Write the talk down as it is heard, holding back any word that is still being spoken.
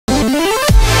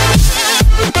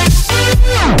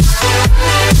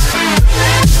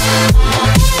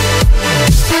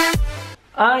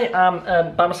I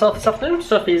am by myself this afternoon.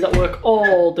 Sophie's at work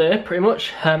all day, pretty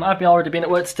much. I've already been at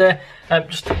work today,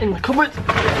 just in the cupboard,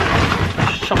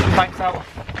 shopping bags out.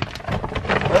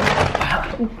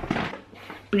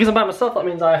 Because I'm by myself, that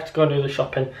means I have to go and do the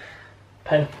shopping.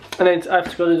 Pen. And then I have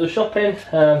to go do the shopping,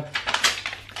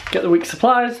 get the week's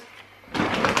supplies,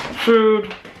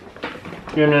 food,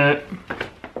 you know.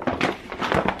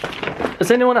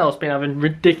 Has anyone else been having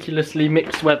ridiculously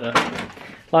mixed weather?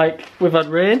 Like, we've had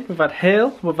rain, we've had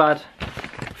hail, we've had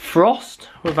frost,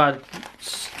 we've had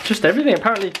just everything.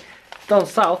 Apparently down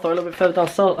south, or a little bit further down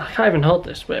south, I can't even hold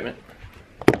this, wait a minute.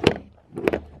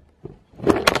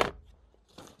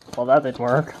 Well, that didn't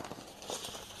work.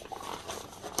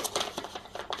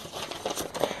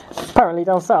 Apparently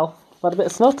down south, we've had a bit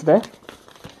of snow today.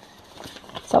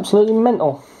 It's absolutely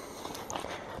mental.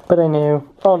 But anyway,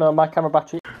 oh no, my camera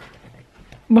battery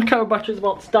is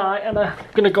about to die, and I'm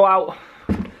going to go out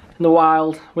in the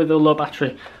wild with a low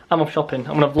battery. I'm off shopping.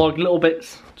 I'm going to vlog little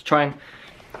bits to try and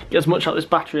get as much out of this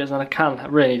battery as I can. I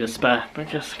really need a spare,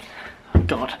 because, oh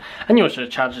God. I knew I should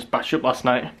have charged this battery up last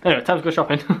night. Anyway, time to go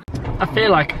shopping. I feel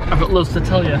like I've got loads to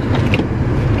tell you,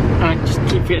 and I just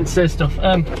keep forgetting to say stuff.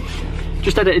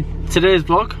 Just edited today's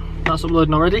vlog. That's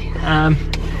uploading already.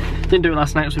 Didn't do it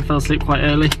last night because we fell asleep quite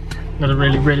early. Had a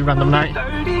really random night.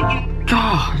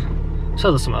 God. So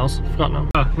there's something else, I forgot now.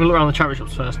 Oh, I'm gonna look around the charity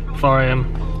shops first before I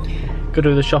go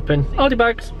do the shopping. Aldi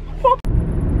bags. Whoop.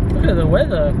 Look at the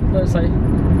weather. Looks like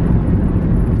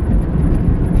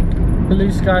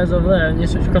blue skies over there, and you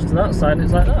switch across to that side and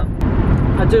it's like that.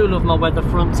 I do love my weather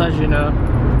fronts, as you know.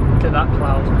 Look at that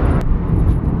cloud.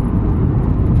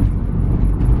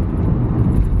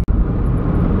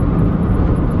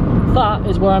 That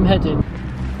is where I'm heading.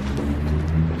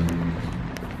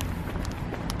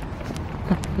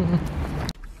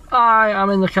 I am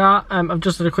in the car. I've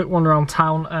just had a quick wander around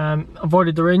town.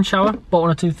 Avoided the rain shower, bought one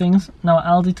or two things. Now at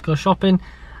Aldi to go shopping.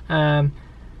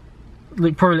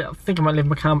 Probably, I think I might leave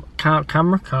my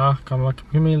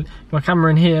camera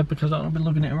in here because I don't want to be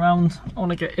lugging it around. I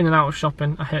want to get in and out of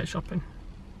shopping. I hate shopping.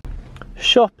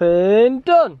 Shopping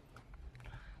done.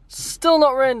 Still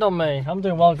not rained on me. I'm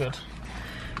doing well good.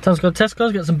 Time to go to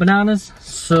Tesco's, get some bananas,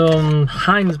 some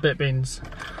Heinz baked beans.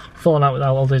 Falling out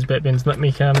without all these baked beans. Let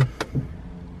me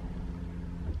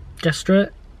guess straight.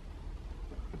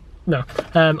 No.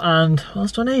 And what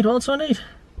else do I need? What else do I need?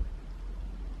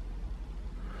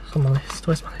 It's on my list.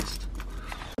 Where's my list?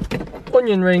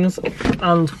 Onion rings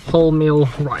and wholemeal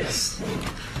rice.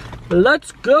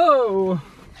 Let's go!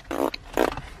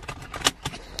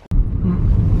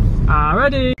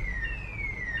 Ready?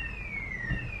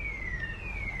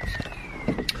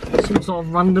 Some sort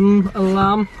of random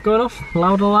alarm going off.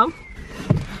 Loud alarm.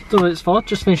 Don't know what it's for,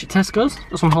 just finished at Tesco's.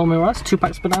 Got some wholemeal rice, 2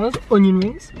 packs of bananas, onion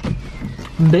rings,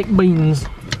 baked beans.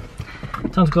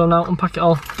 Time to go now, unpack it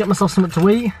all, get myself something to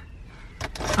eat,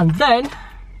 and then,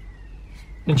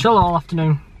 inshallah all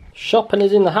afternoon. Shopping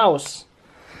is in the house.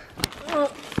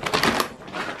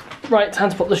 Right, time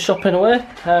to put the shopping away,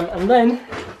 and then,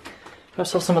 get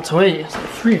myself something to eat. It's like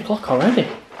 3 o'clock already.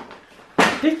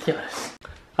 Ridiculous.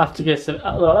 I have to get some,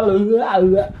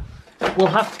 we'll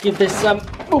have to give this,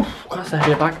 oof, that's a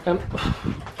heavy bag.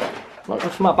 Not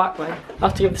good for my back, mate. I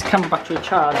have to give this camera battery a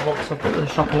charge once I put the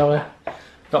shopping away.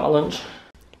 Got my lunch.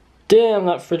 Damn,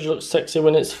 that fridge looks sexy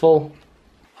when it's full.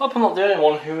 Hope I'm not the only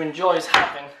one who enjoys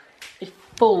having a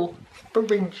full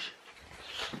fridge.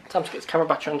 Time to get this camera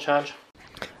battery on charge.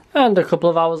 And a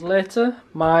couple of hours later,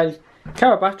 my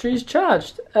camera battery is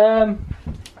charged.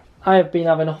 I have been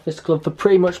having Office Club for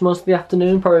pretty much most of the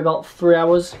afternoon, probably about 3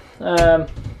 hours. Probably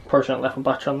shouldn't have left my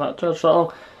battery on that charge so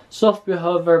long. So I'll be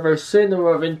home very soon, then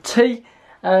we're having tea.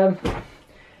 I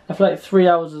feel like 3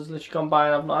 hours has literally gone by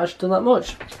and I've not actually done that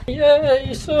much.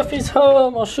 Yay, Sophie's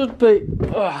home, or should be.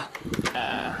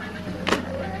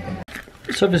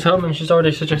 Sophie's home and she's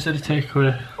already suggested a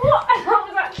takeaway. What? That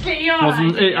was actually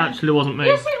yours. It actually wasn't me.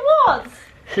 Yes, it was.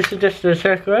 She suggested a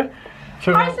takeaway.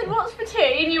 So I said, what's for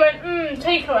tea? And you went,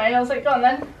 takeaway. I was like, go on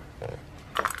then.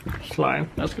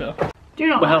 Slime, let's go. Do you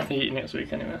not We're mind? healthy eating next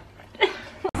week anyway.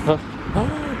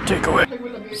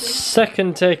 Takeaway.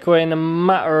 Second takeaway in a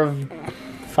matter of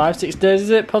 5-6 days, is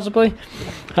it, possibly?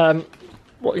 What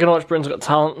you're gonna watch Britain's Got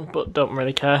Talent, but don't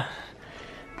really care.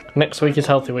 Next week is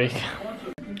healthy week.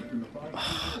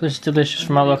 This is delicious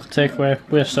from our local takeaway.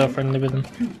 We're so friendly with them.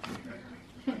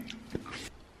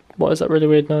 What is that really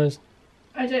weird noise?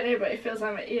 I don't know, but it feels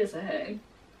like my ears are hurting.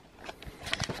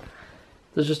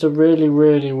 There's just a really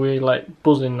weird like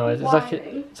buzzing noise.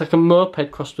 It's like a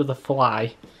moped crossed with a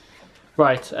fly.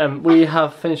 Right, we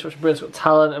have finished watching Britain's Got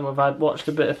Talent and we've watched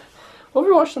a bit of... What have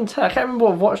we watched on telly? I can't remember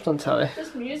what we've watched on telly.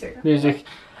 Just music. Music.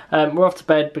 We're off to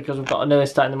bed because we've got an early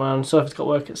start in the morning. Sophie's got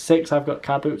work at 6, I've got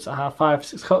car boots at 5:30,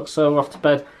 6 o'clock, so we're off to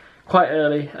bed quite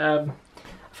early. I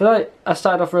feel like I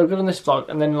started off real good on this vlog,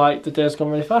 and then like the day's gone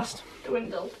really fast.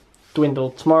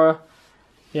 Dwindled. Tomorrow,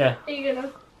 yeah. Are you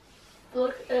gonna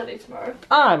vlog early tomorrow?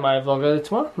 I might vlog early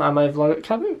tomorrow. I might vlog at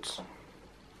car boots.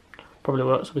 Probably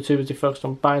won't, so we're too busy focused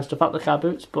on buying stuff at the car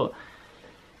boots, but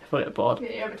if I get bored.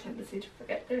 Yeah, you have a tendency to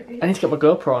forget, don't you? I need to get my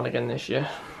GoPro on again this year.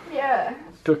 Yeah.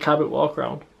 Do a car boot walk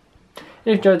around. If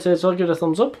you enjoyed today's vlog, give it a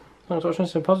thumbs up. Thanks for watching,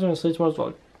 stay positive, and see you tomorrow's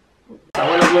vlog. I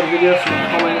want to upload videos, some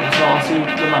comments, or see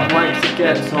the amount of likes it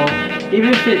gets, so even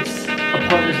if it's a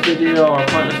pointless video or a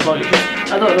pointless vlog,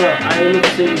 I don't know, I love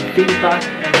seeing feedback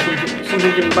and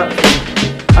something given back to me.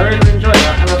 I really enjoy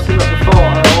that, and I've seen that before,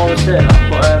 and I always say that,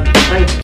 but thanks.